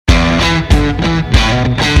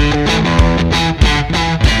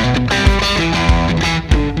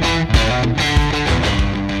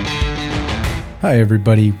Hi,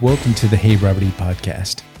 everybody. Welcome to the Hey Robert E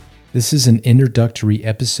podcast. This is an introductory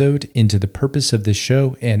episode into the purpose of this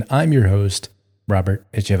show, and I'm your host, Robert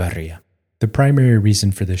Echevarria. The primary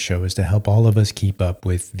reason for this show is to help all of us keep up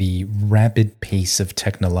with the rapid pace of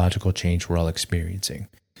technological change we're all experiencing.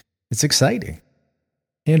 It's exciting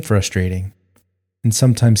and frustrating and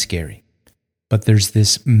sometimes scary, but there's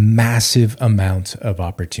this massive amount of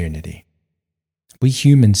opportunity. We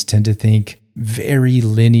humans tend to think very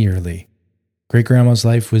linearly. Great-grandma's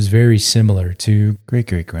life was very similar to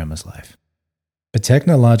great-great-grandma's life. But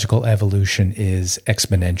technological evolution is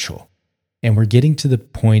exponential, and we're getting to the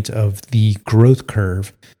point of the growth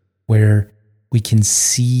curve where we can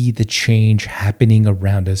see the change happening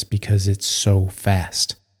around us because it's so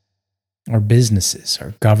fast. Our businesses,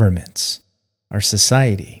 our governments, our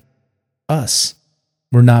society, us,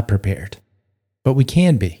 we're not prepared, but we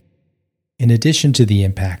can be. In addition to the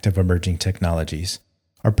impact of emerging technologies,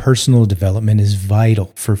 our personal development is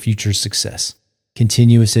vital for future success.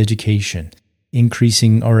 Continuous education,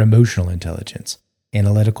 increasing our emotional intelligence,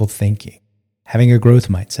 analytical thinking, having a growth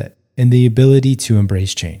mindset, and the ability to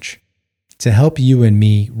embrace change. To help you and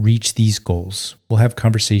me reach these goals, we'll have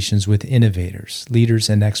conversations with innovators, leaders,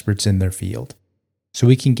 and experts in their field, so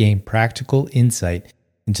we can gain practical insight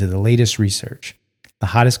into the latest research, the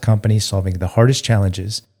hottest companies solving the hardest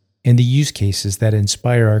challenges, and the use cases that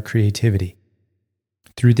inspire our creativity.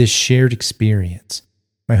 Through this shared experience,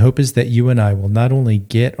 my hope is that you and I will not only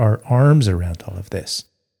get our arms around all of this,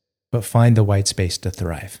 but find the white space to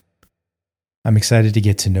thrive. I'm excited to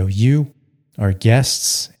get to know you, our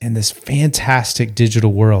guests, and this fantastic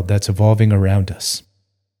digital world that's evolving around us.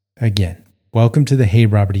 Again, welcome to the Hey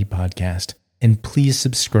Robert E podcast, and please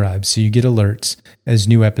subscribe so you get alerts as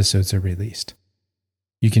new episodes are released.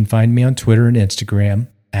 You can find me on Twitter and Instagram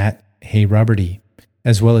at Hey Robert E,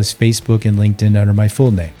 as well as Facebook and LinkedIn under my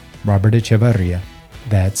full name, Robert Echevarria.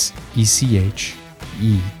 That's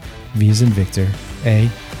E-C-H-E, V as in Victor,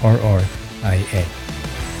 A-R-R-I-A.